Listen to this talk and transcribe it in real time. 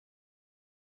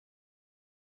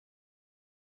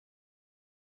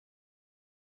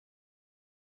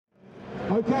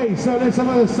Okay, so let's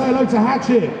have a say hello to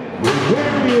Hatchet.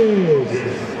 There he is.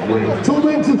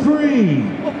 Tormentor 3.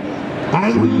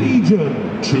 And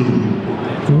Legion. 2,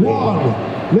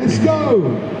 1. Let's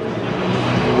go.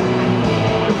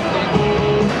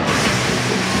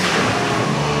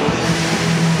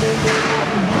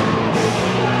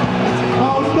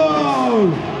 Oh no!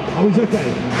 Oh, he's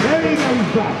okay. There he goes,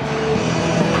 he's back.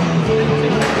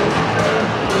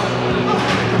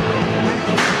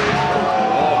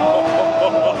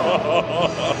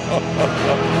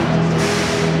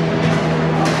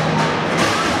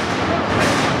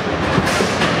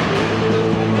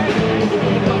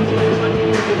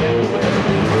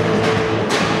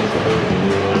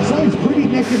 So it's pretty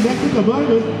neck and neck at the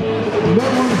moment. No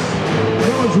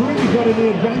one's really got any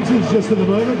advantage just at the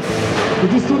moment.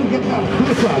 We're just trying to get that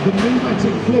flipper, the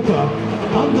pneumatic flipper,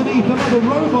 underneath another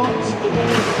robot,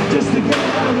 just to get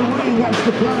it out of the ring. That's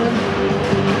the plan.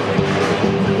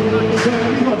 So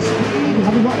have you got speed?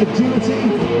 Have you got agility?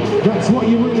 That's what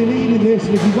you really need in this.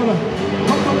 And if you've got a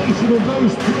combination of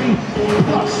those three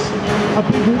plus a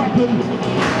big weapon,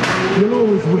 you'll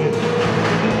always win.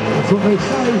 That's what they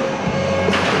say.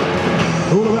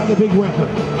 All about the big weapon.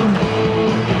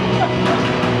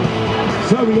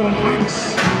 So we've got an axe,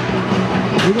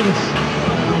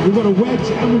 we've got a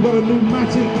wedge, and we've got a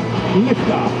pneumatic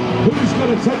lifter. Who's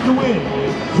going to take the win?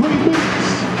 3 minutes.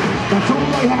 That's all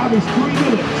they have is 3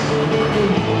 minutes.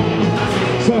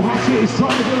 So Hatchet is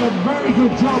trying to do a very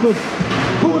good job of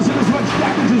causing as much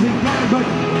damage as he can, but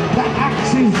that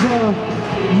axe is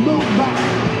not that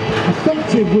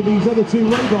effective with these other 2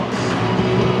 robots.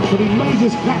 But he may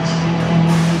just catch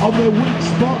on their weak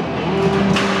spot,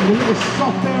 in a little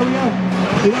soft area.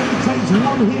 It only takes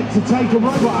 1 hit to take a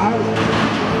robot out.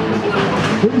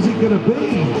 Who is it going to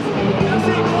be?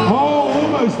 Oh,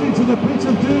 almost into the pit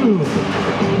of doom.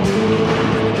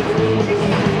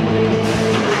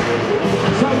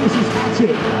 So this is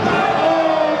Hatchet.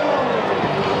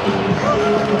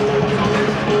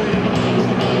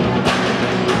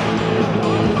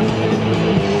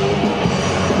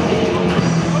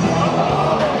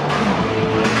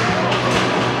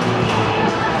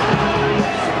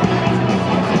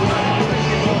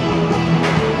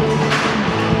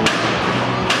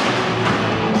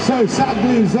 So sad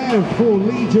news there for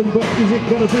Legion, but is it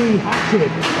going to be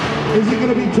Hatchet? Is it going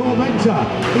to be Tormentor?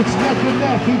 It's neck and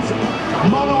neck, it's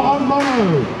mono on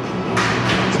mono.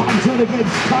 Titan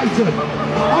against Titan.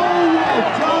 Oh, well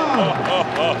done!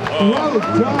 Well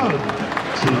done!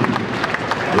 2,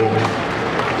 1,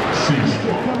 cease.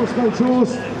 Devil's Coach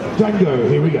Horse, Django,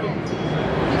 here we go.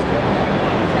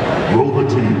 Robo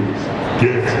teams,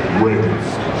 get ready.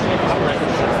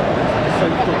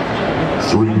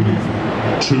 3,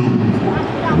 2,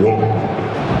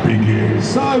 1, begin.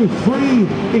 So 3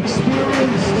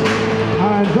 experienced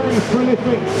and very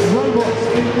prolific robots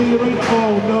in the arena.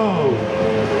 Oh no!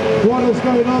 What is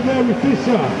going on there with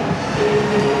Fisher?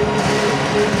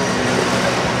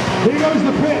 Here goes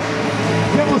the pit.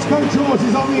 Devil's Coach Horse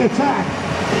is on the attack.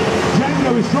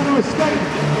 Django is trying to escape.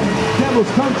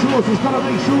 Devil's Coach Horse has got to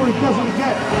make sure he doesn't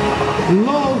get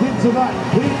lulled into that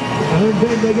pit. And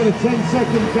then they get a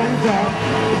 10-second countdown.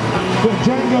 But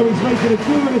Django is making a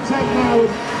good attempt now and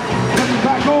coming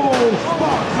back. Oh,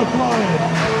 sparks are flying.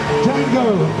 Django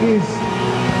is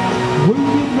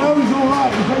wounded nose all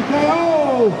right. He's okay.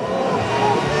 Oh!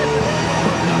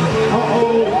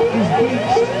 Uh-oh, he's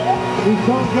beached. He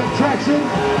can't get traction.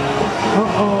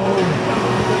 Uh-oh.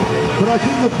 But I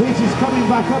think the pitch is coming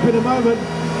back up in a moment.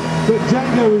 But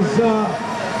Django is...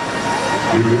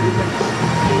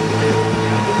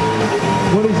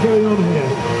 What is going on here?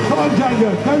 Come on,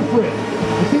 Django, go for it. I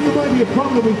think there might be a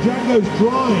problem with Django's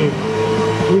drive.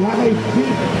 We have a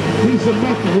big piece of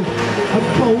metal and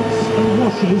bolts and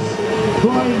washers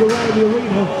flying around the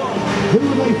arena. Who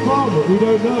are they from? We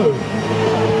don't know.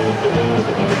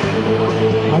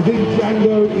 I think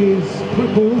Django is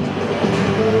crippled,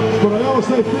 but I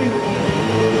also think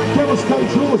Devil's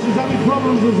Coach Horse is having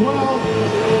problems as well.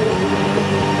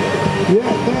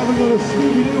 Yeah, they haven't got a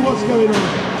Scooby-Doo. What's going on?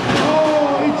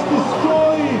 Oh, it's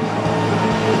destroyed!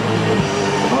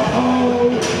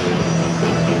 Uh-oh!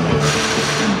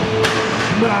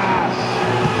 Smash!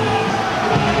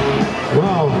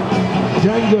 Wow,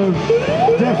 Django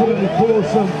definitely caused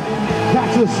some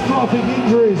catastrophic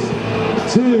injuries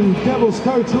to Devil's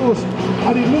Coach Horse,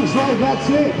 and it looks like that's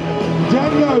it.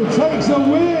 Django takes a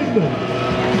win!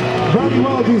 Very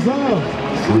well deserved.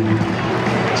 3,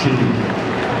 2,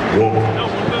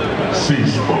 1,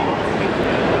 ceasefire.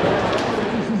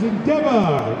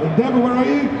 Endeavour! Endeavour, where are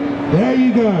you? There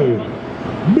you go.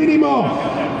 Mini Moth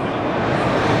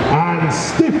and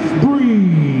Stiff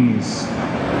Breeze.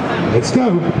 Let's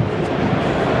go.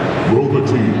 Robo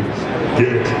teams,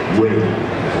 get ready.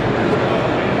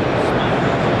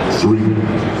 3,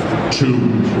 2,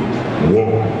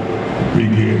 1,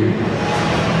 begin.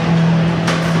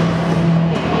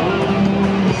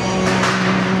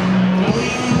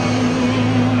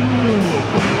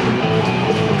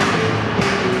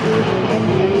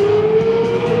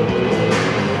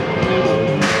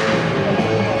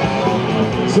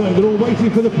 So they're all waiting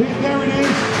for the pin. There it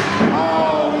is.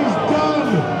 Oh, he's done.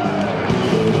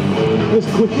 As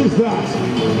quick as that.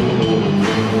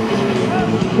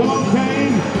 Come on,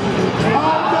 Kane.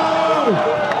 Oh, no.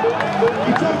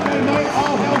 It's okay, mate.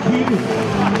 I'll help you.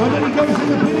 And then he goes in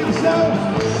the pin himself.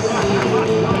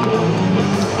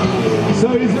 So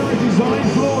is there a design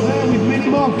flaw there with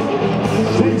Minimoff?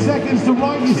 10 seconds to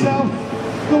right yourself.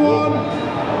 Go on.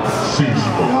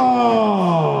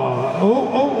 Oh,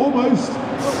 almost.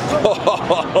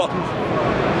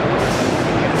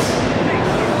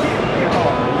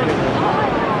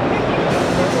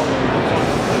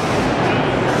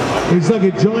 It's like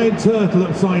a giant turtle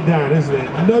upside down, isn't it?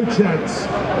 No chance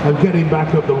of getting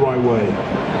back up the right way.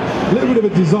 A little bit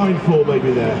of a design flaw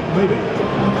maybe there, maybe.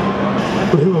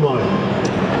 But who am I?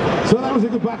 So that was a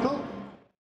good battle.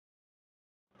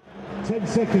 10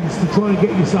 seconds to try and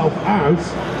get yourself out.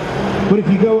 But if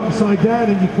you go upside down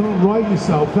and you can't right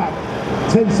yourself, that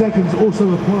 10 seconds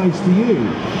also applies to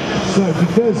you. So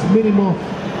because Minimoff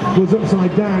was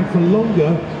upside down for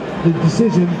longer, the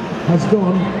decision has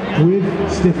gone with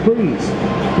Stiff Breeze.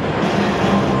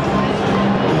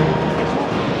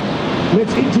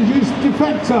 Let's introduce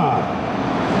Defector.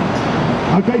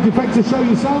 Okay, Defector, show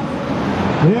yourself.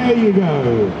 There you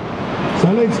go.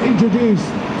 So let's introduce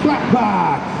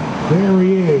Flatback. There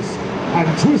he is.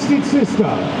 And Twisted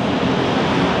Sister.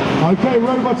 Okay,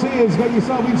 Roboteers, get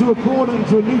yourself into a corner,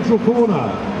 into a neutral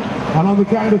corner. And on the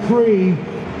count of 3,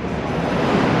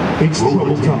 it's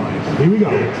trouble time. Here we go.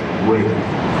 Get ready.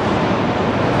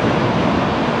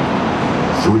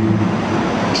 3,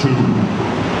 2,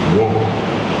 1,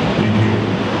 begin.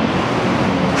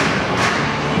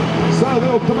 So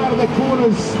they'll come out of their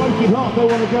corners smoking hot. They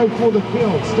want to go for the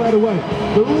kill straight away.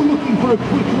 They're all looking for a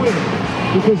quick win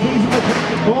because these are the...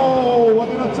 Oh, what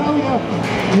did I tell you?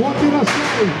 What did I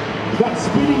say? That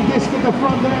spinning disc at the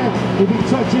front there, if it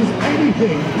touches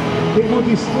anything, it will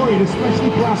destroy it, especially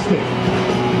plastic.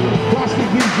 Plastic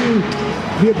gives you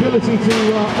the ability to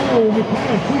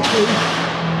repair quickly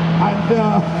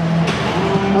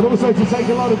and also to take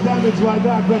a lot of damage like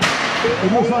that, but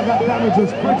it looks like that damage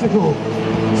was critical.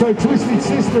 So Twisted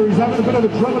Sister is having a bit of a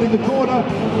trouble in the corner.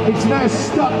 It's now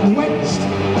stuck, wedged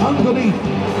underneath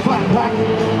Flatback.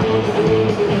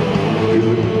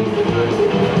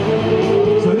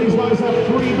 So these guys have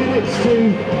 3 minutes to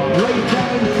lay down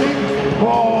and think.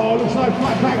 Oh, looks like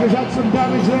Flatback has had some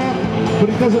damage there, but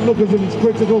it doesn't look as if it's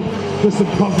critical. Just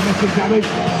some cosmetic damage.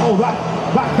 Oh, that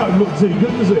don't look too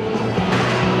good, does it?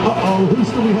 Uh-oh, who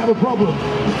still we have a problem?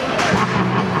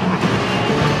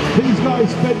 These guys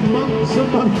spent months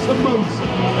and months and months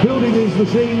building these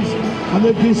machines, and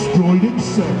they're destroyed in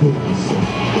seconds.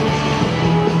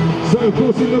 So, of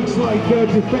course, it looks like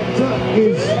Defector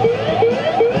is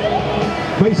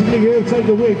basically here to take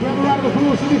the win. Grab a round of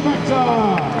applause for Defector!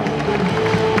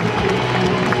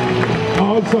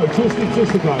 Oh, I'm sorry, Twisted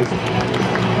Sister, guys.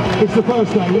 It's the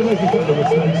first day, we're making further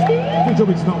mistakes. Good job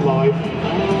it's not live.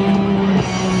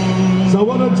 So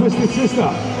well done, Twisted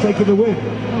Sister, taking the win.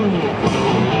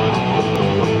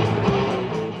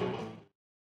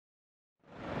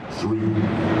 3,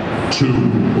 2,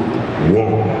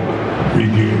 1,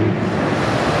 begin.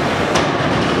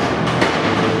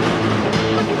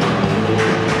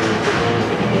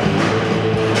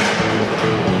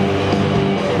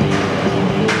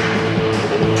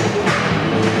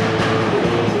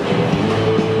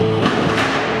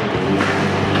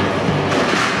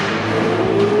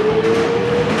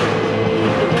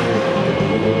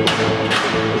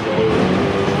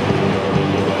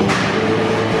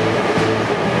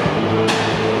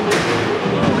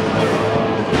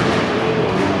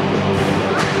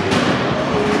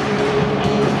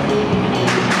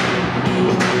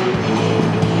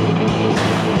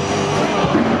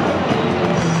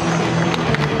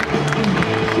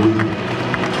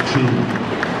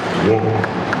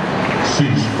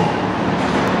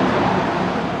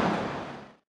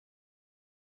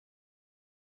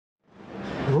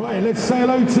 Right, let's say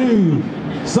hello to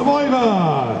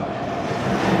Survivor.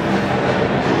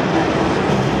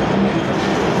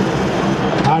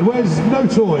 And where's No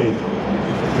Toy?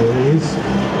 There he is.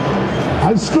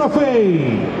 And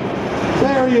Scruffy.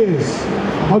 There he is.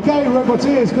 Okay,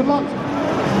 Roboteers, good luck.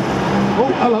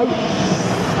 Oh, hello.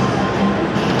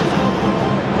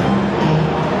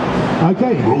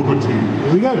 Okay. Robo team.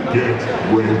 Here we go. Get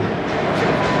ready.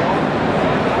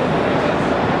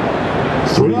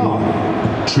 3,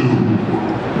 2,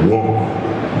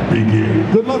 1,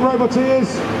 begin. Good luck,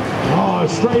 Roboteers. Oh,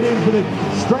 straight into the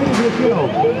kill.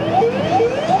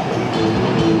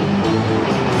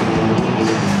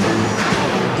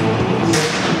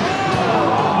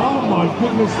 Oh my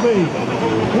goodness me.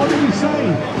 What did he say?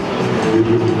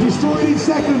 Destroyed in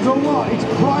seconds or what? Its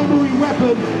primary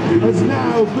weapon has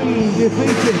now been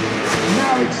defeated.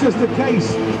 Now it's just a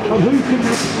case of who can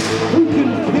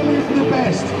kill it the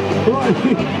best. Right.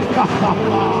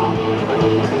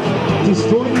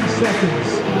 Destroyed in seconds.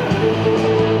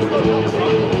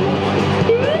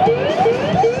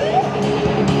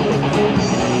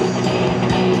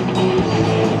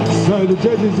 So the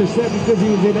judges have said because he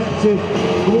was inactive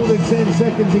for more than 10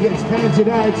 seconds he gets counted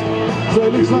out. So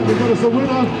it looks like they've got us a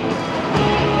winner.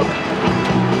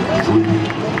 3,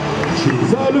 2.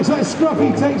 So it looks like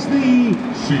Scruffy takes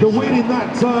the win in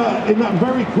that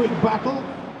very quick battle.